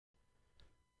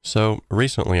So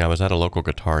recently I was at a local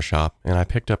guitar shop and I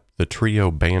picked up the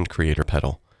TRIO Band Creator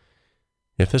pedal.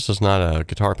 If this is not a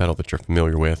guitar pedal that you're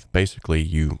familiar with, basically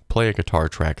you play a guitar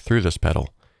track through this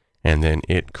pedal and then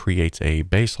it creates a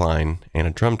bass line and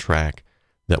a drum track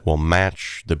that will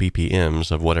match the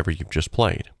BPMs of whatever you've just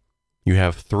played. You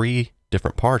have 3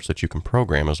 different parts that you can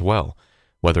program as well,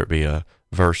 whether it be a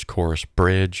verse, chorus,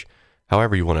 bridge,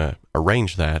 however you want to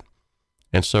arrange that.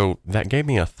 And so that gave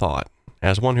me a thought.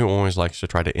 As one who always likes to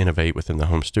try to innovate within the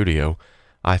home studio,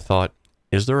 I thought,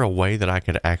 is there a way that I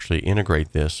could actually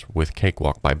integrate this with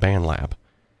Cakewalk by BandLab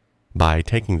by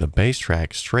taking the bass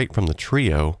track straight from the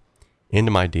TRIO into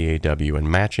my DAW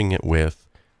and matching it with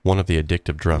one of the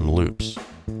addictive drum loops?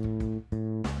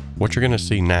 What you're going to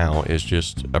see now is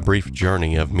just a brief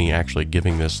journey of me actually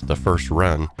giving this the first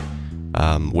run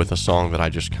with a song that I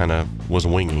just kind of was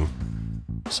winging.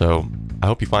 So I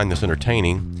hope you find this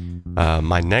entertaining.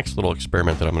 My next little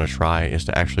experiment that I'm going to try is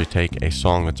to actually take a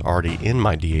song that's already in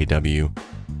my DAW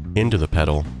into the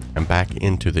pedal and back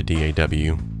into the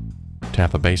DAW to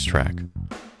have a bass track.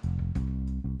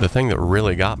 The thing that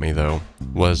really got me though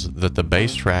was that the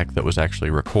bass track that was actually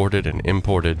recorded and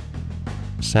imported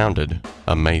sounded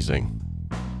amazing.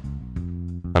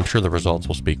 I'm sure the results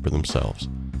will speak for themselves.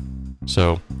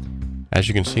 So as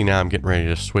you can see now, I'm getting ready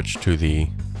to switch to the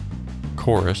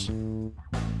chorus.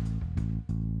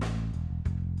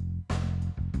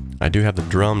 I do have the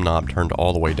drum knob turned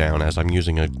all the way down as I'm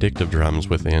using addictive drums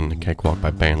within Cakewalk by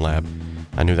BandLab.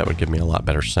 I knew that would give me a lot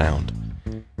better sound.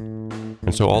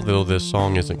 And so although this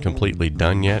song isn't completely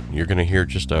done yet, you're going to hear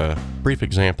just a brief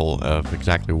example of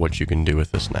exactly what you can do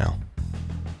with this now.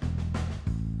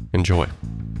 Enjoy.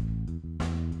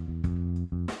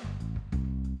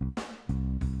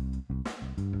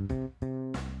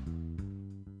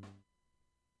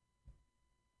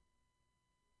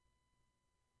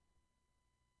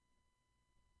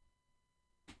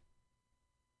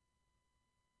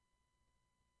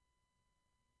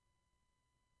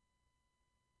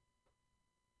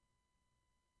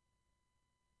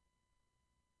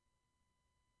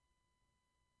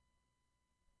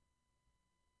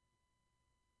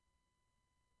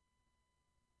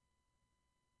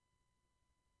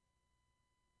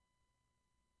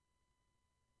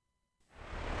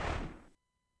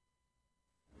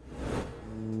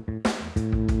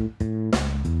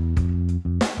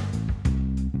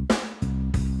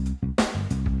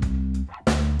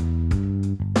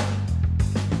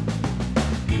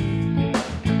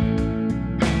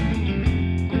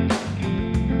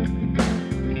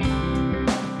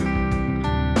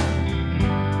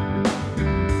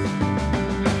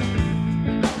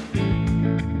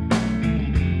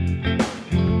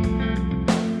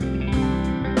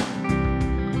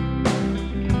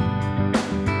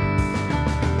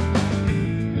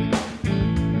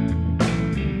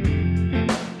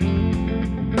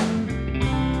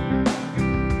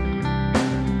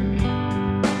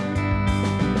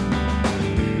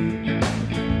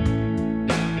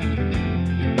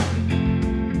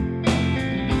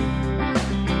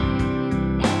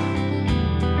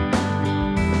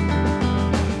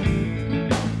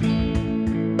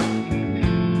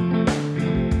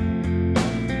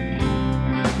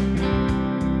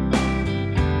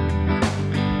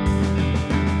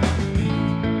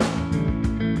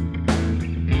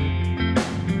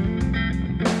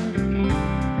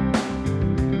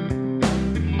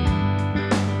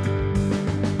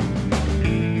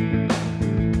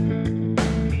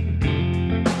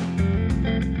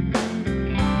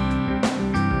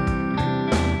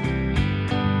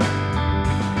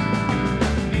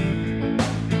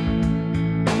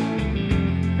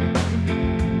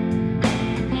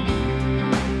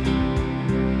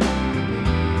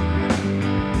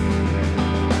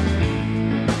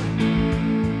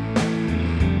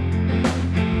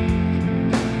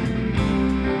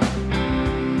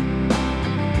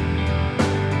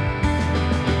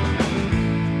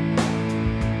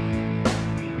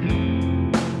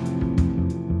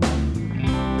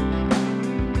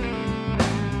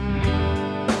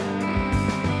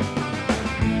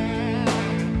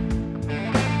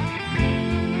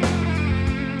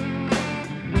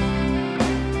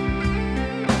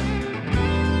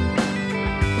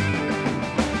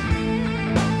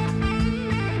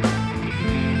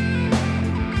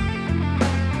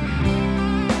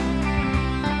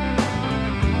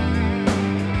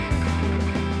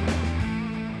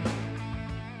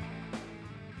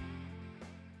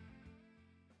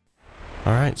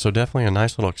 Alright, so definitely a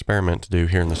nice little experiment to do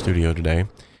here in the studio today.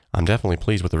 I'm definitely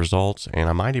pleased with the results, and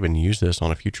I might even use this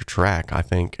on a future track. I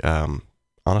think,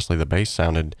 honestly, the bass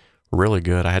sounded really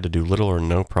good. I had to do little or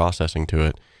no processing to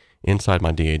it inside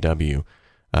my DAW.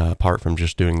 Apart from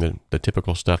just doing the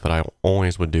typical stuff that I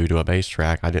always would do to a bass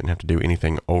track, I didn't have to do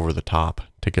anything over the top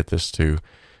to get this to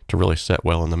really set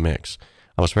well in the mix.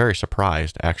 I was very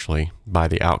surprised, actually, by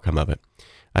the outcome of it.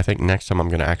 I think next time I'm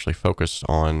going to actually focus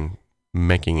on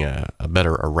making a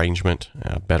better arrangement,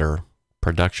 a better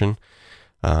production.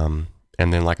 And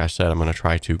then, like I said, I'm going to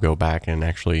try to go back and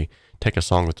actually take a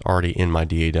song that's already in my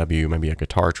DAW, maybe a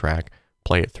guitar track,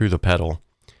 play it through the pedal,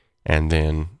 and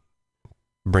then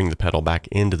bring the pedal back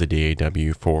into the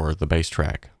DAW for the bass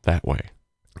track that way.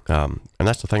 And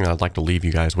that's the thing that I'd like to leave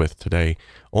you guys with today.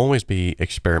 Always be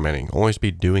experimenting, always be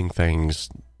doing things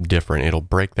different. It'll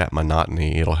break that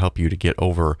monotony. It'll help you to get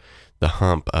over the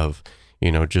hump of,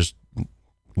 just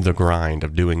the grind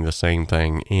of doing the same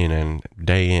thing in and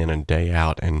day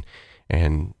out. And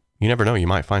you never know, you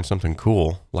might find something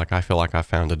cool like I feel like I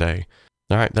found today.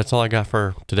 All right, that's all I got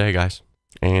for today, guys.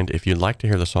 And if you'd like to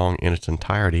hear the song in its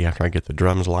entirety after I get the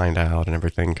drums lined out and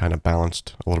everything kind of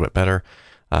balanced a little bit better,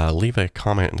 leave a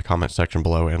comment in the comment section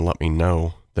below and let me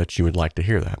know that you would like to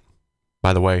hear that.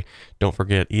 By the way, don't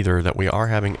forget either that we are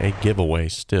having a giveaway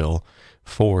still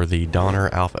for the Donner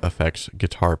Alpha Effects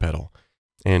guitar pedal.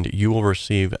 And you will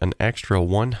receive an extra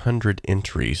 100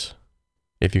 entries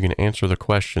if you can answer the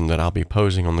question that I'll be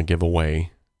posing on the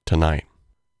giveaway tonight.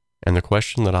 And the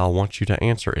question that I'll want you to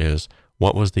answer is,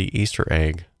 what was the Easter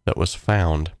egg that was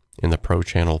found in the Pro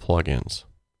Channel plugins?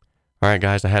 All right,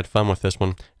 guys, I had fun with this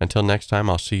one. Until next time,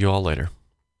 I'll see you all later.